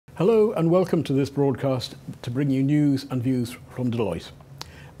Hello and welcome to this broadcast to bring you news and views from Deloitte.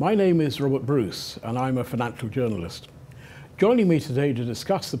 My name is Robert Bruce and I'm a financial journalist. Joining me today to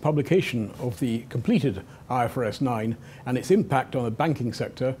discuss the publication of the completed IFRS 9 and its impact on the banking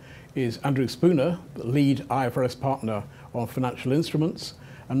sector is Andrew Spooner, the lead IFRS partner on financial instruments,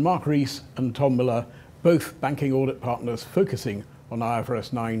 and Mark Rhys and Tom Millar, both banking audit partners focusing on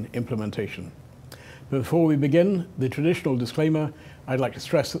IFRS 9 implementation. Before we begin, the traditional disclaimer, I'd like to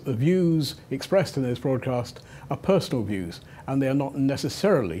stress that the views expressed in this broadcast are personal views and they are not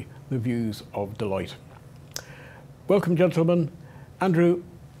necessarily the views of Deloitte. Welcome, gentlemen. Andrew,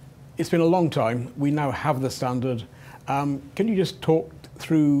 it's been a long time. We now have the standard. Can you just talk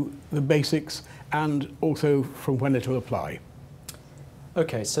through the basics and also from when it will apply?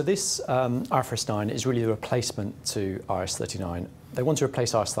 Okay, so this IFRS 9 is really a replacement to IAS 39. They want to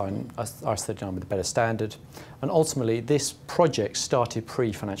replace IAS 39 with a better standard, and ultimately this project started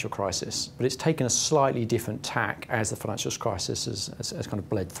pre-financial crisis, but it's taken a slightly different tack as the financial crisis has kind of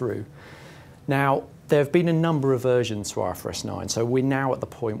bled through. Now, there have been a number of versions to IFRS 9, so we're now at the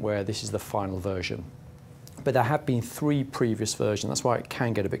point where this is the final version. But there have been three previous versions, that's why it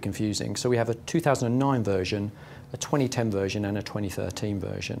can get a bit confusing. So we have a 2009 version, a 2010 version and a 2013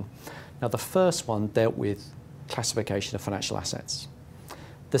 version. Now the first one dealt with classification of financial assets.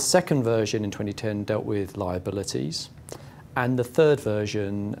 The second version in 2010 dealt with liabilities, and the third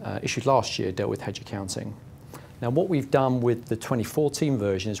version issued last year dealt with hedge accounting. Now what we've done with the 2014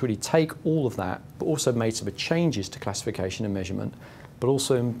 version is really take all of that, but also made some changes to classification and measurement, but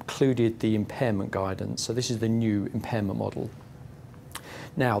also included the impairment guidance. So this is the new impairment model.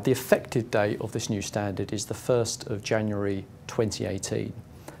 Now the effective date of this new standard is the 1st of January 2018.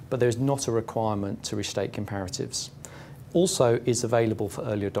 But there's not a requirement to restate comparatives. Also is available for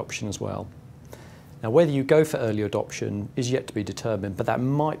early adoption as well. Now whether you go for early adoption is yet to be determined, but that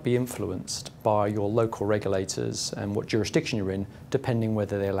might be influenced by your local regulators and what jurisdiction you're in, depending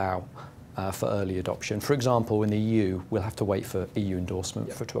whether they allow for early adoption. For example, in the EU, we'll have to wait for EU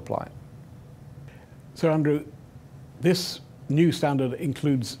endorsement for it to apply. So Andrew, this new standard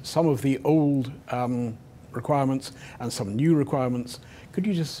includes some of the old requirements and some new requirements. Could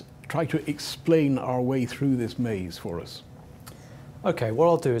you just try to explain our way through this maze for us? Okay, what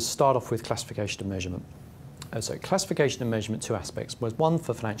I'll do is start off with classification and measurement. So classification and measurement, two aspects, one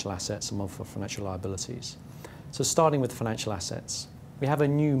for financial assets and one for financial liabilities. So starting with financial assets, we have a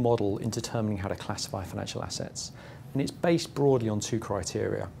new model in determining how to classify financial assets, and it's based broadly on two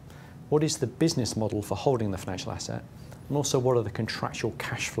criteria. What is the business model for holding the financial asset, and also what are the contractual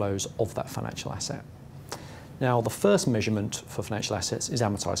cash flows of that financial asset? Now, the first measurement for financial assets is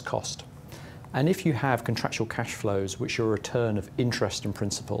amortised cost. And if you have contractual cash flows, which are a return of interest and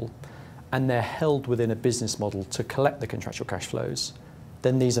principal, and they're held within a business model to collect the contractual cash flows,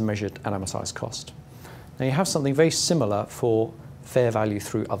 then these are measured at amortised cost. Now, you have something very similar for fair value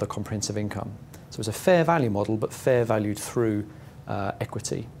through other comprehensive income. So it's a fair value model, but fair valued through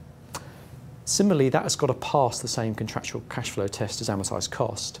equity. Similarly, that has got to pass the same contractual cash flow test as amortised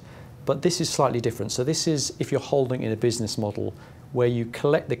cost. But this is slightly different. So this is if you're holding in a business model where you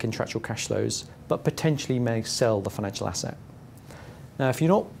collect the contractual cash flows, but potentially may sell the financial asset. Now, if you're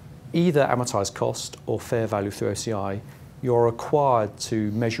not either amortised cost or fair value through OCI, you're required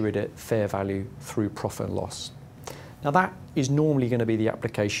to measure it at fair value through profit and loss. Now that is normally going to be the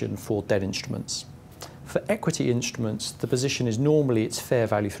application for debt instruments. For equity instruments, the position is normally it's fair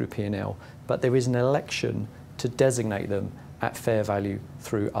value through P&L, but there is an election to designate them at fair value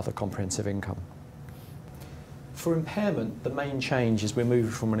through other comprehensive income. For impairment, the main change is we're moving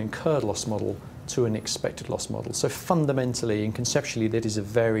from an incurred loss model to an expected loss model. So fundamentally and conceptually, that is a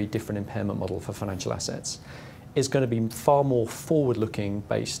very different impairment model for financial assets. It's going to be far more forward-looking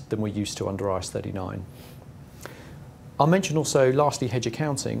based than we're used to under IAS 39. I'll mention also, lastly, hedge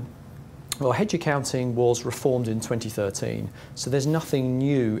accounting. Well, hedge accounting was reformed in 2013, so there's nothing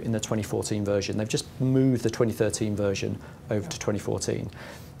new in the 2014 version. They've just moved the 2013 version over to 2014.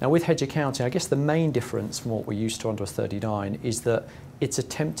 Now with hedge accounting, I guess the main difference from what we're used to under 39 is that it's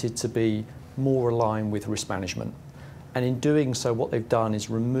attempted to be more aligned with risk management. And in doing so, what they've done is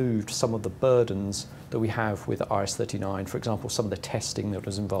removed some of the burdens that we have with IAS 39, for example, some of the testing that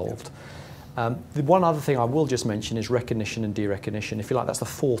was involved. The one other thing I will just mention is recognition and derecognition. If you like, that's the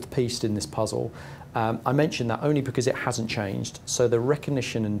fourth piece in this puzzle. I mention that only because it hasn't changed. So the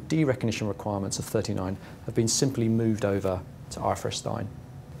recognition and derecognition requirements of 39 have been simply moved over to IFRS 9.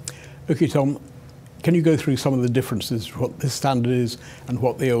 Okay, Tom, can you go through some of the differences, what this standard is and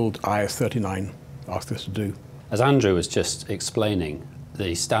what the old IAS 39 asked us to do? As Andrew was just explaining,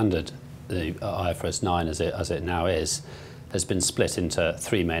 the standard, the IFRS 9 as it now is, has been split into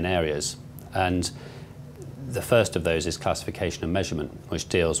three main areas. And the first of those is classification and measurement, which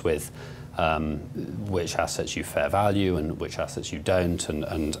deals with which assets you fair value and which assets you don't,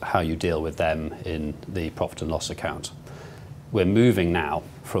 and how you deal with them in the profit and loss account. We're moving now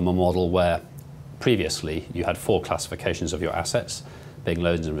from a model where previously you had four classifications of your assets, being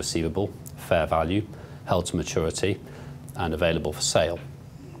loans and receivable, fair value, held to maturity, and available for sale.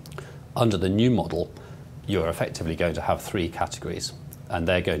 Under the new model, you're effectively going to have three categories, and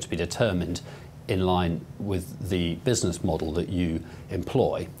they're going to be determined in line with the business model that you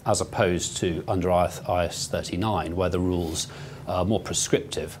employ, as opposed to under IFRS 39, where the rules are more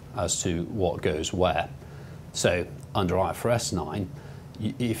prescriptive as to what goes where. So under IFRS 9,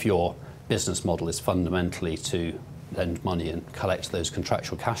 if your business model is fundamentally to lend money and collect those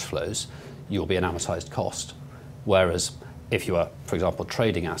contractual cash flows, you'll be an amortized cost. Whereas if you are, for example,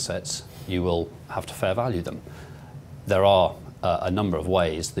 trading assets, you will have to fair value them. There are a number of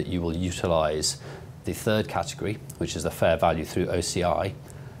ways that you will utilize the third category, which is the fair value through OCI,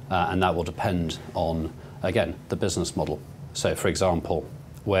 and that will depend on, again, the business model. So, for example,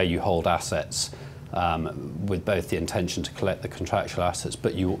 where you hold assets with both the intention to collect the contractual assets,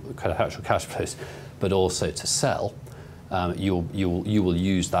 but contractual cash flows, but also to sell, you will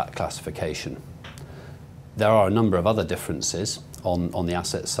use that classification. There are a number of other differences on the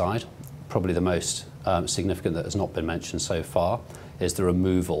asset side. Probably the most significant that has not been mentioned so far is the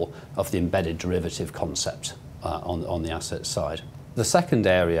removal of the embedded derivative concept on the asset side. The second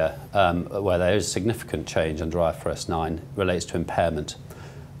area where there is significant change under IFRS 9 relates to impairment,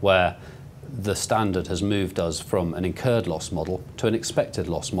 where the standard has moved us from an incurred loss model to an expected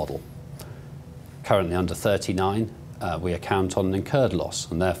loss model. Currently under 39, we account on an incurred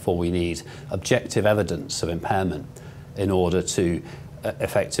loss, and therefore we need objective evidence of impairment in order to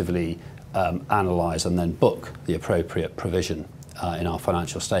effectively analyse and then book the appropriate provision in our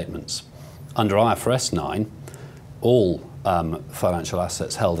financial statements. Under IFRS 9, all financial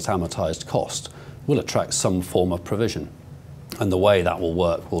assets held at amortised cost will attract some form of provision, and the way that will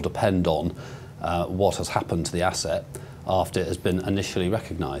work will depend on what has happened to the asset after it has been initially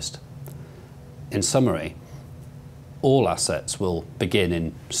recognised. In summary, all assets will begin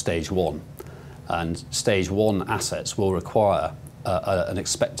in stage one, and stage one assets will require an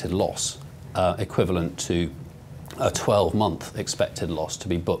expected loss equivalent to a 12-month expected loss to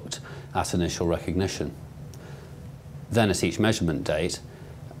be booked at initial recognition. Then at each measurement date,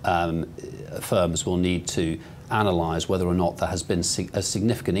 firms will need to analyse whether or not there has been a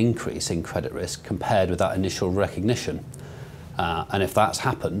significant increase in credit risk compared with that initial recognition. And if that's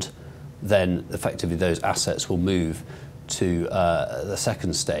happened, then effectively those assets will move to the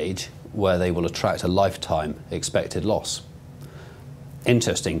second stage, where they will attract a lifetime expected loss.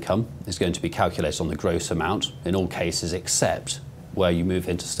 Interest income is going to be calculated on the gross amount in all cases except where you move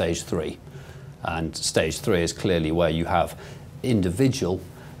into stage 3. And stage 3 is clearly where you have individual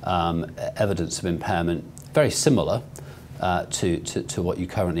evidence of impairment, very similar to what you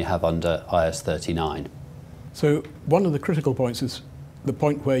currently have under IAS 39. So one of the critical points is the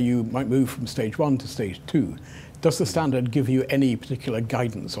point where you might move from stage 1 to stage 2. Does the standard give you any particular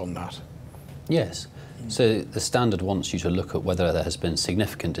guidance on that? Yes. So the standard wants you to look at whether there has been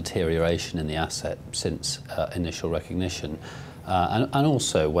significant deterioration in the asset since initial recognition, and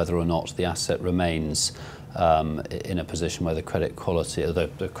also whether or not the asset remains in a position where the credit quality, or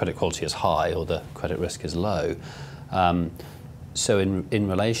the credit quality is high or the credit risk is low. So in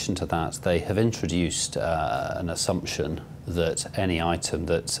relation to that, they have introduced an assumption that any item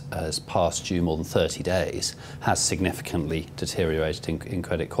that has passed due more than 30 days has significantly deteriorated in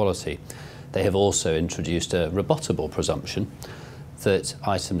credit quality. They have also introduced a rebuttable presumption that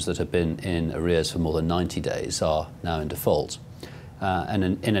items that have been in arrears for more than 90 days are now in default.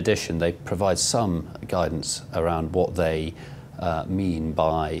 And in addition, they provide some guidance around what they mean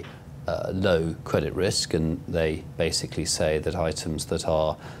by low credit risk, and they basically say that items that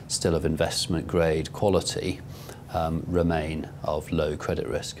are still of investment grade quality remain of low credit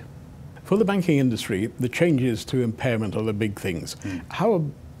risk. For the banking industry, the changes to impairment are the big things. How are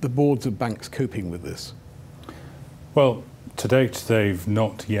the boards of banks coping with this? Well, to date they've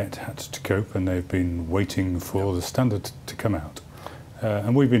not yet had to cope, and they've been waiting for the standard to come out.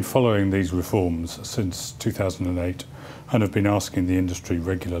 And we've been following these reforms since 2008 and have been asking the industry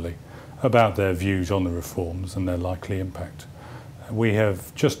regularly about their views on the reforms and their likely impact. We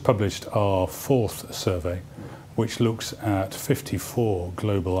have just published our 4th survey, which looks at 54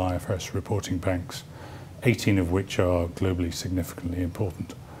 global IFRS reporting banks, 18 of which are globally significantly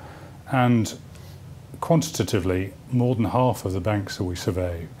important. And quantitatively, more than half of the banks that we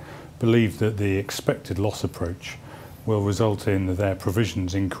survey believe that the expected loss approach will result in their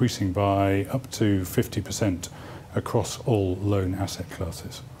provisions increasing by up to 50% across all loan asset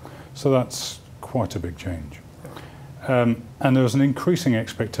classes. So that's quite a big change. And there was an increasing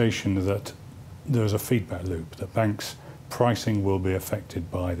expectation that there was a feedback loop, that banks' pricing will be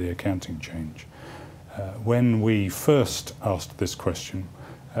affected by the accounting change. When we first asked this question,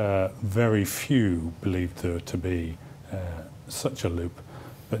 very few believed there to be such a loop,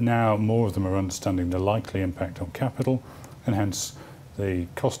 but now more of them are understanding the likely impact on capital and hence the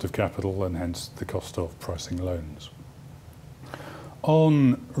cost of capital and hence the cost of pricing loans.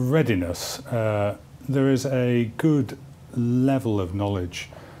 On readiness, there is a good level of knowledge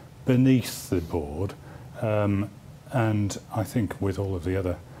beneath the board, and I think with all of the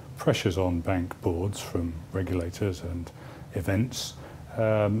other pressures on bank boards from regulators and events,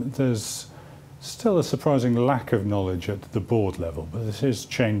 there's still a surprising lack of knowledge at the board level, but this is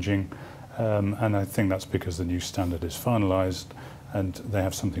changing, and I think that's because the new standard is finalised and they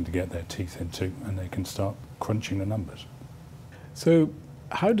have something to get their teeth into and they can start crunching the numbers. So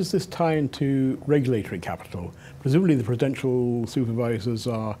how does this tie into regulatory capital? Presumably the prudential supervisors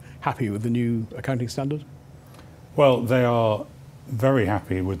are happy with the new accounting standard? Well, they are very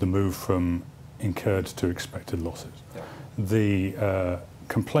happy with the move from incurred to expected losses. Yeah. The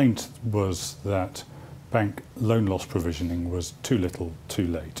complaint was that bank loan loss provisioning was too little, too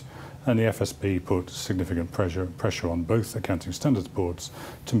late. And the FSB put significant pressure on both accounting standards boards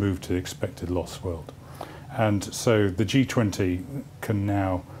to move to the expected loss world. And so the G20 can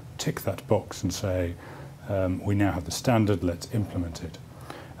now tick that box and say, we now have the standard, let's implement it.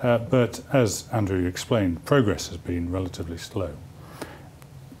 But as Andrew explained, progress has been relatively slow.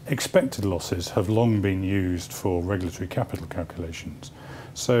 Expected losses have long been used for regulatory capital calculations.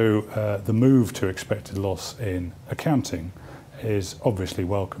 So the move to expected loss in accounting is obviously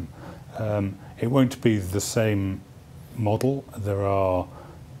welcome. It won't be the same model. There are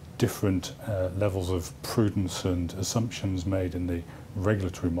different levels of prudence and assumptions made in the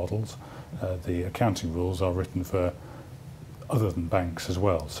regulatory models. The accounting rules are written for other than banks as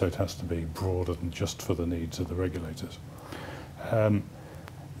well, so it has to be broader than just for the needs of the regulators.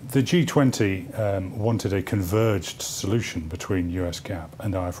 The G20 wanted a converged solution between US GAAP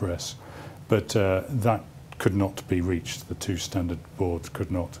and IFRS, but that could not be reached. The two standard boards could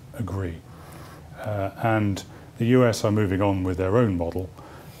not agree. And the US are moving on with their own model,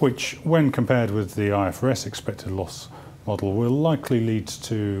 which, when compared with the IFRS expected loss model, will likely lead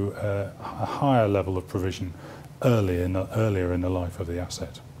to a higher level of provision earlier in the life of the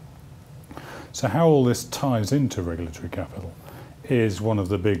asset. So how all this ties into regulatory capital is one of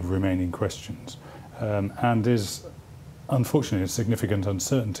the big remaining questions, and is unfortunately a significant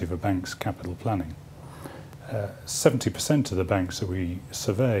uncertainty for banks' capital planning. 70% of the banks that we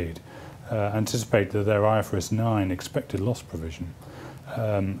surveyed anticipate that their IFRS 9 expected loss provision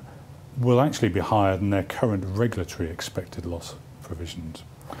will actually be higher than their current regulatory expected loss provisions.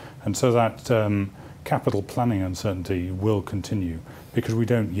 And so that capital planning uncertainty will continue because we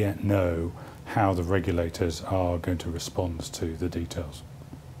don't yet know how the regulators are going to respond to the details.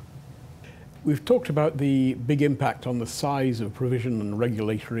 We've talked about the big impact on the size of provision and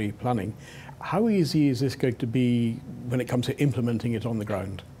regulatory planning. How easy is this going to be when it comes to implementing it on the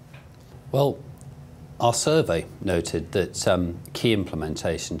ground? Well, our survey noted that key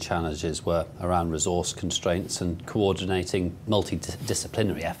implementation challenges were around resource constraints and coordinating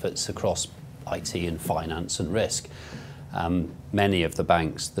multidisciplinary efforts across IT and finance and risk. Many of the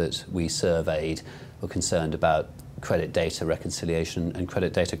banks that we surveyed were concerned about credit data reconciliation and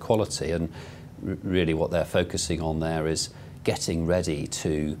credit data quality, and really what they're focusing on there is getting ready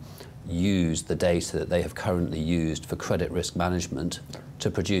to use the data that they have currently used for credit risk management to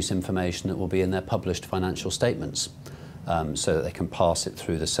produce information that will be in their published financial statements, so that they can pass it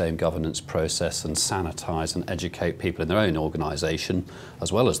through the same governance process and sanitize and educate people in their own organisation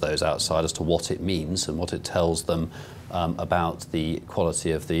as well as those outside as to what it means and what it tells them about the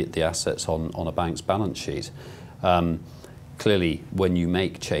quality of the assets on a bank's balance sheet. Clearly, when you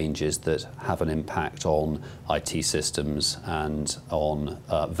make changes that have an impact on IT systems and on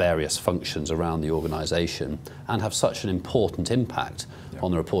various functions around the organisation and have such an important impact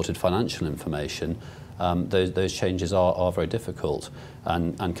on the reported financial information, those changes are very difficult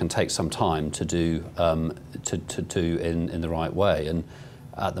and can take some time to do in the right way. And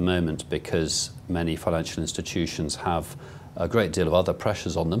at the moment, because many financial institutions have a great deal of other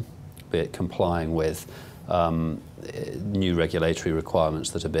pressures on them, be it complying with new regulatory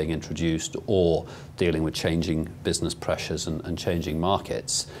requirements that are being introduced or dealing with changing business pressures and changing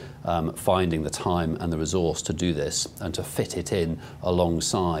markets, finding the time and the resource to do this and to fit it in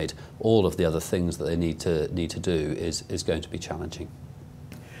alongside all of the other things that they need to do is going to be challenging.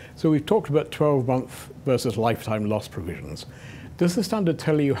 So we've talked about 12-month versus lifetime loss provisions. Does the standard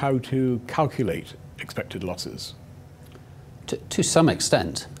tell you how to calculate expected losses? To some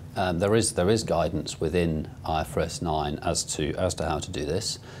extent, there is guidance within IFRS 9 as to how to do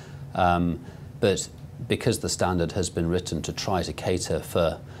this, but because the standard has been written to try to cater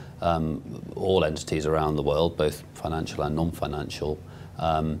for all entities around the world, both financial and non-financial,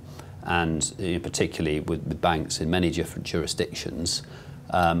 and particularly with banks in many different jurisdictions,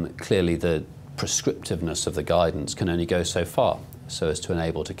 clearly the prescriptiveness of the guidance can only go so far, so as to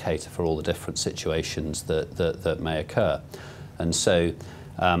enable to cater for all the different situations that may occur. And so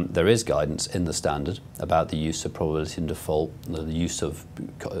there is guidance in the standard about the use of probability and default, the use of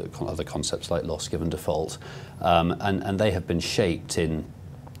other concepts like loss given default, and they have been shaped in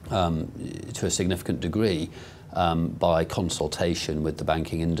to a significant degree by consultation with the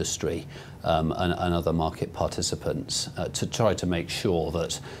banking industry and other market participants to try to make sure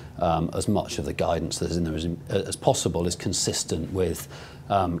that as much of the guidance that is in there as possible is consistent with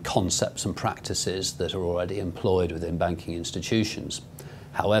concepts and practices that are already employed within banking institutions.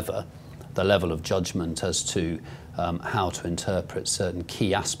 However, the level of judgment as to how to interpret certain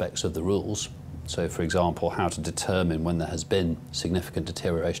key aspects of the rules, so for example how to determine when there has been significant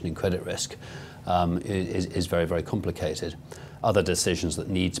deterioration in credit risk, is very, very complicated. Other decisions that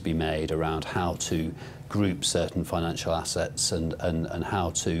need to be made around how to group certain financial assets and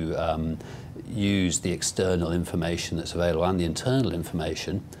how to use the external information that's available and the internal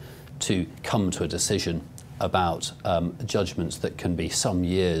information to come to a decision about judgments that can be some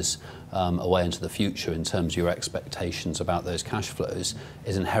years away into the future in terms of your expectations about those cash flows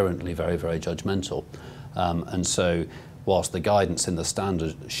is inherently very, very judgmental. And so whilst the guidance in the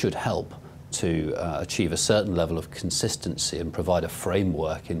standard should help to achieve a certain level of consistency and provide a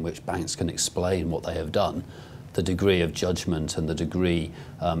framework in which banks can explain what they have done, the degree of judgment and the degree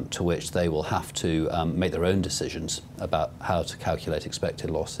to which they will have to make their own decisions about how to calculate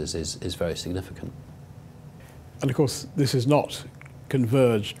expected losses is very significant. And of course, this is not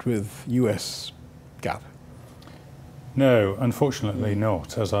converged with US GAAP. No, unfortunately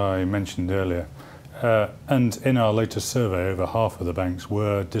not, as I mentioned earlier. And in our latest survey, over half of the banks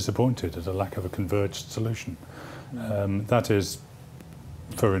were disappointed at a lack of a converged solution. That is,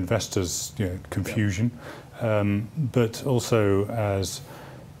 for investors, confusion, but also as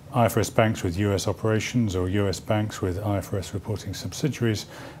IFRS banks with US operations or US banks with IFRS reporting subsidiaries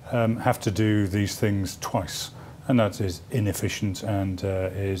have to do these things twice. And that is inefficient and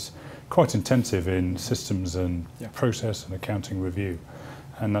is quite intensive in systems and process and accounting review.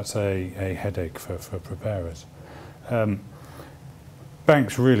 And that's a headache for preparers.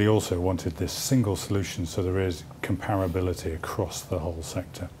 Banks really also wanted this single solution so there is comparability across the whole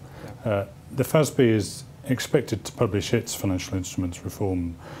sector. The FASB is expected to publish its financial instruments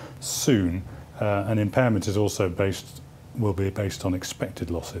reform soon, and impairment is also will be based on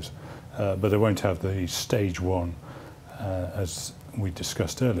expected losses, but they won't have the stage one as we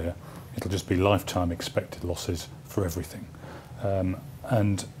discussed earlier. It'll just be lifetime expected losses for everything.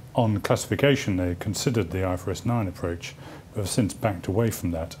 And on classification, they considered the IFRS 9 approach, but have since backed away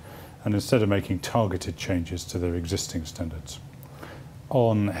from that, and instead of making targeted changes to their existing standards.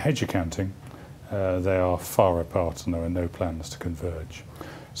 On hedge accounting, they are far apart and there are no plans to converge.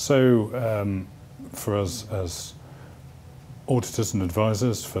 So for us as auditors and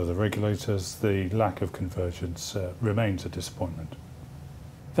advisors, for the regulators, the lack of convergence remains a disappointment.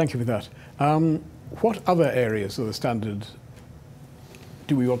 Thank you for that. What other areas of the standard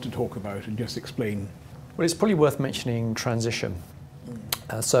do we want to talk about and just explain? Well, it's probably worth mentioning transition.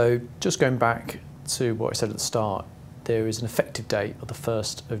 So just going back to what I said at the start, there is an effective date of the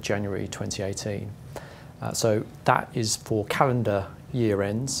 1st of January 2018. So that is for calendar year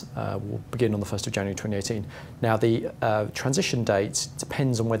ends, will begin on the 1st of January 2018. Now the transition date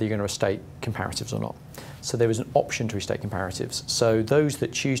depends on whether you're going to restate comparatives or not. So there is an option to restate comparatives. So those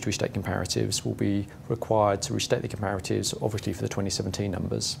that choose to restate comparatives will be required to restate the comparatives, obviously for the 2017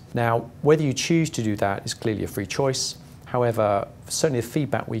 numbers. Now, whether you choose to do that is clearly a free choice. However, certainly the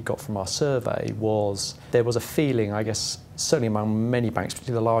feedback we got from our survey was there was a feeling, I guess, certainly among many banks,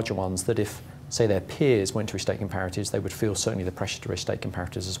 particularly the larger ones, that if, say, their peers went to restate comparatives, they would feel certainly the pressure to restate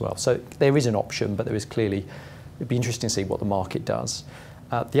comparatives as well. So there is an option, but there is clearly, it'd be interesting to see what the market does.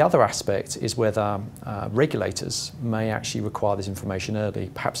 The other aspect is whether regulators may actually require this information early,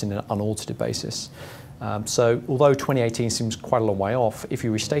 perhaps in an unaudited basis. So although 2018 seems quite a long way off, if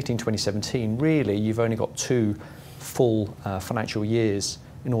you restate in 2017, really you've only got 2 full financial years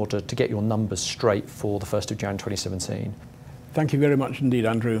in order to get your numbers straight for the 1st of January 2017. Thank you very much indeed,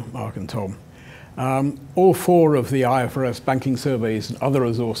 Andrew, Mark and Tom. All 4 of the IFRS banking surveys and other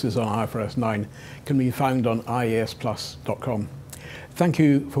resources on IFRS 9 can be found on iesplus.com. Thank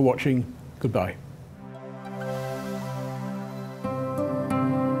you for watching. Goodbye.